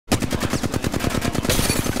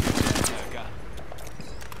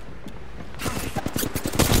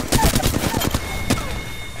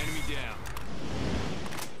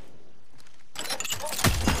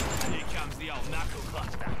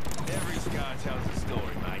tells the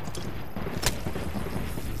story, mate.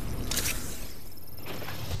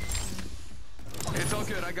 It's all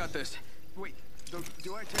good, I got this. Wait,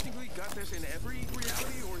 do I technically got this in every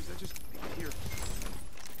reality, or is that just here?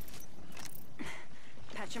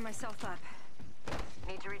 Patching myself up.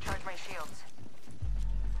 Need to recharge my shields.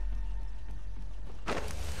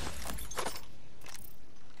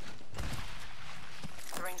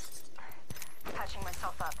 Patching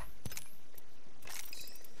myself up.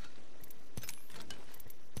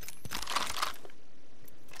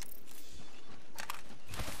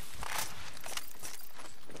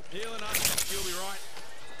 Healing up, you'll be right.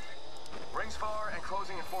 Rings far and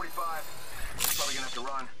closing in 45. Probably gonna have to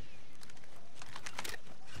run.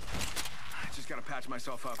 I just gotta patch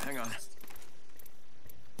myself up. Hang on.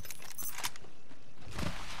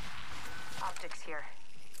 Optics here.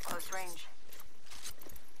 Close range.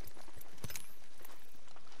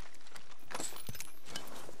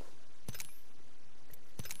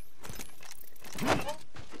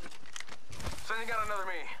 Sending out another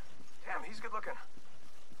me. Damn, he's good looking.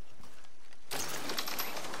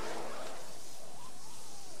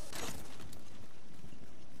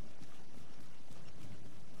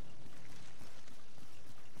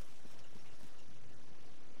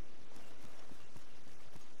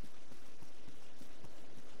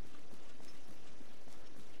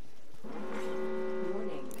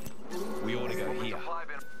 We ought to go here.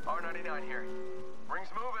 R99 here. Rings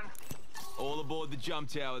moving. All aboard the jump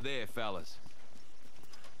tower there, fellas.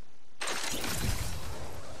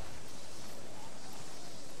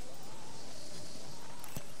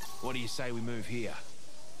 What do you say we move here?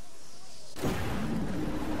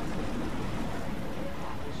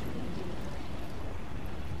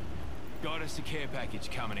 Got us a care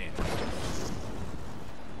package coming in.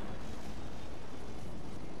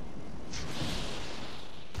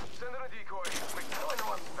 Send in a decoy. Wait, no, I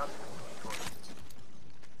know I'm not sending a decoy.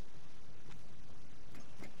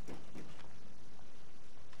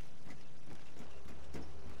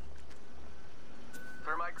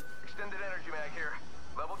 Thermite extended energy mag here.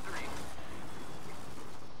 Level 3.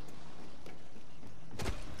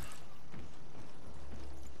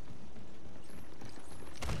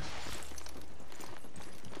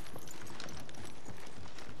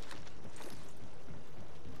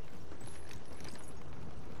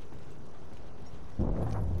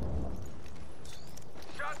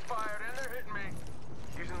 Shots fired and they're hitting me.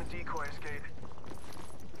 Using the decoy escape.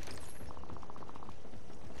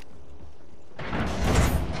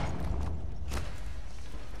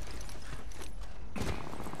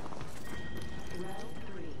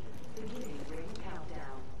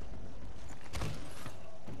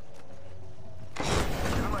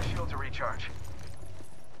 Recharge.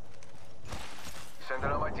 Send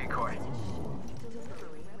it on my decoy.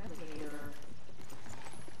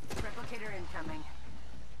 Replicator incoming.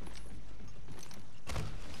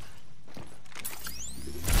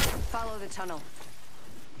 Follow the tunnel.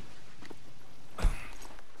 I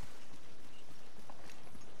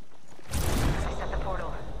set the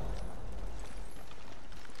portal.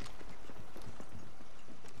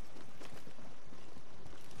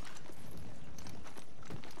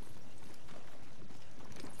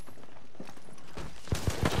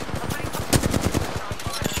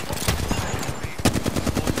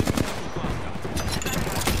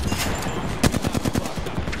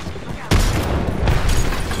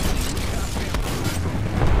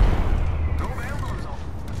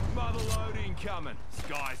 Coming.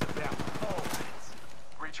 Sky's about. Oh,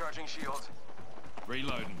 recharging shields.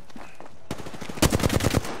 Reloading.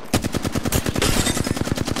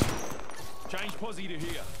 Change posse to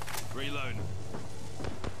here. Reloading.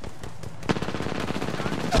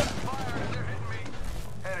 Fire and they're hitting me.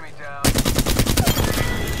 Enemy down.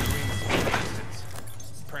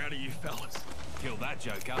 Proud of you fellas. Kill that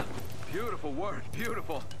joker. Beautiful work.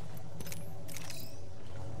 Beautiful.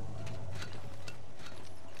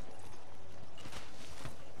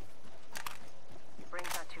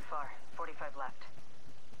 Not too far. 45 left.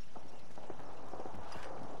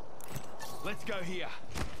 Let's go here.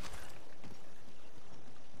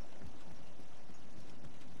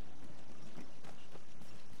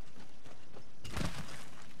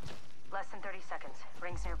 Less than 30 seconds.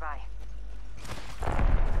 Rings nearby.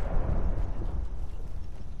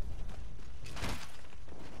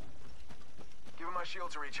 Give him my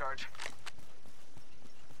shield to recharge.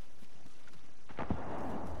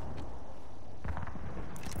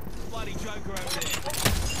 Bloody joker over there.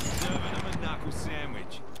 Serving him a knuckle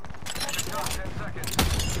sandwich. 10 seconds.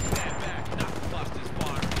 Stand back, knuckle busters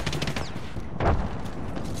firing.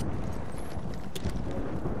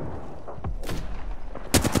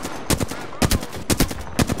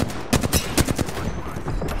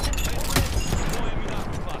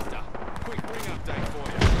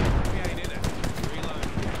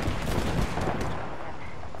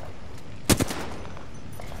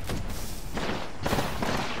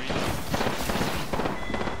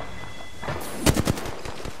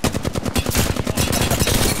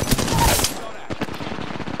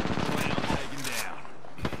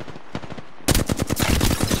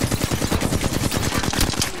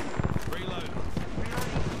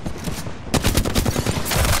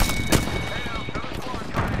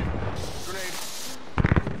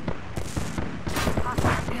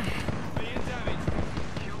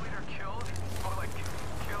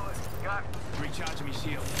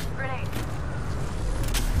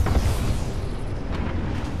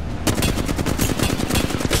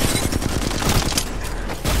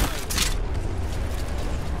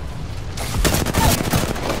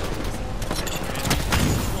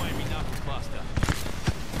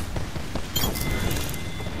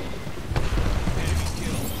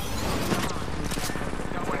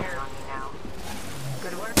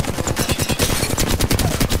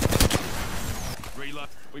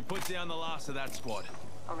 down the last of that squad.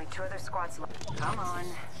 Only 2 other squads left. Come on.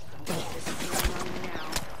 This is going on me now.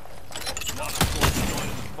 Another squad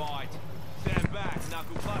joining the fight. Stand back,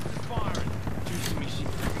 knuckle clusters firing. Juicing me shit.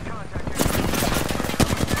 Contact here.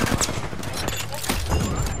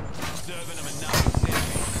 Serving them enough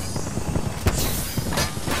damage.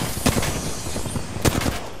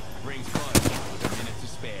 Rings close. A minute to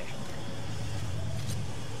spare.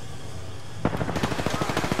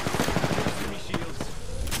 Juicing me shields.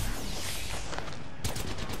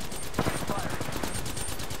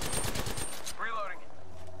 Reloading.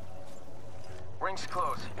 Rings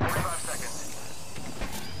close. 45 seconds.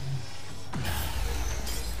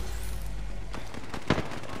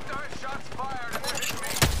 Alright, shots fired and they're hitting me.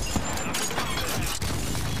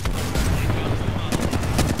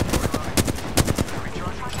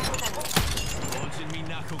 Launching me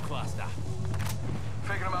knuckle cluster.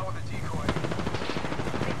 Faking them out with a decoy.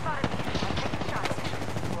 They spotted me. I'm taking shots.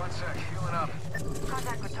 1 sec, healing up.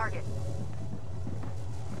 Contact with target.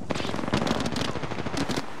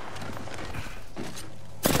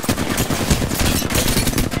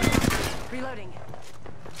 Reloading.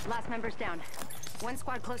 Last member's down. 1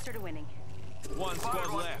 squad closer to winning. One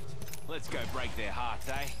squad left. Let's go break their hearts,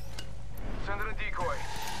 eh? Send in a decoy.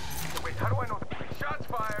 Wait, how do I know? Shots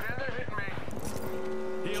fired and they're hitting me.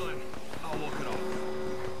 Healing. I'll walk it off.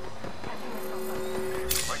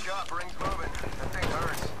 Wake up, rings moving. That thing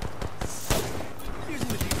hurts. Using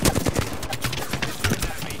the decoy. Shooting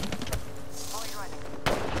at me. Fully running.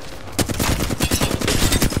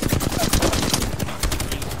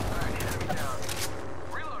 Alright, enemy down.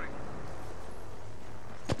 Reloading.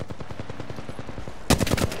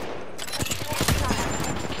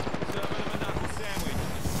 Serving them a knuckle sandwich.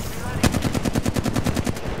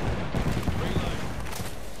 Reload.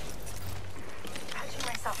 Patching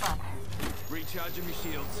myself up. Recharging me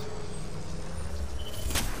shields.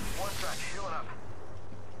 1 sec, healing up.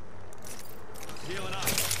 Healing up.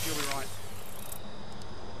 You'll be right.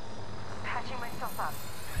 Patching myself up.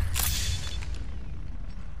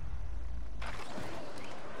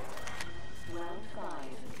 Round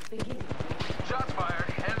 5, beginning. Shots fired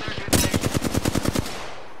and they're hitting me.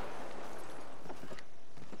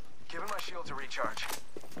 Giving my shields a recharge.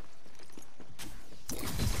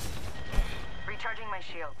 Recharging my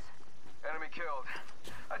shields. Enemy killed.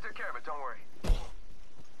 I took care of it, don't worry.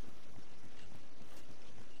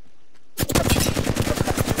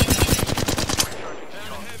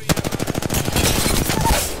 Down a heavy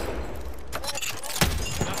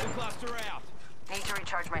knuckle cluster out. Need to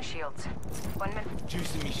recharge my shields. 1 minute.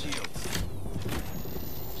 Juicing me shields.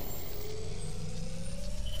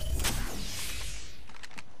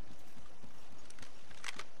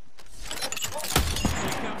 Here comes the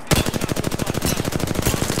old knuckle cluster.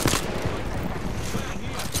 Down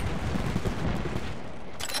here.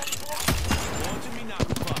 Launching me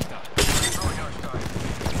knuckle cluster. Throwing arch dart.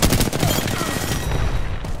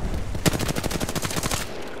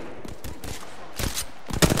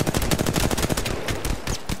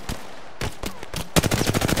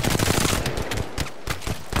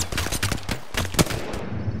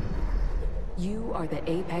 You are the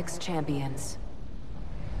Apex Champions.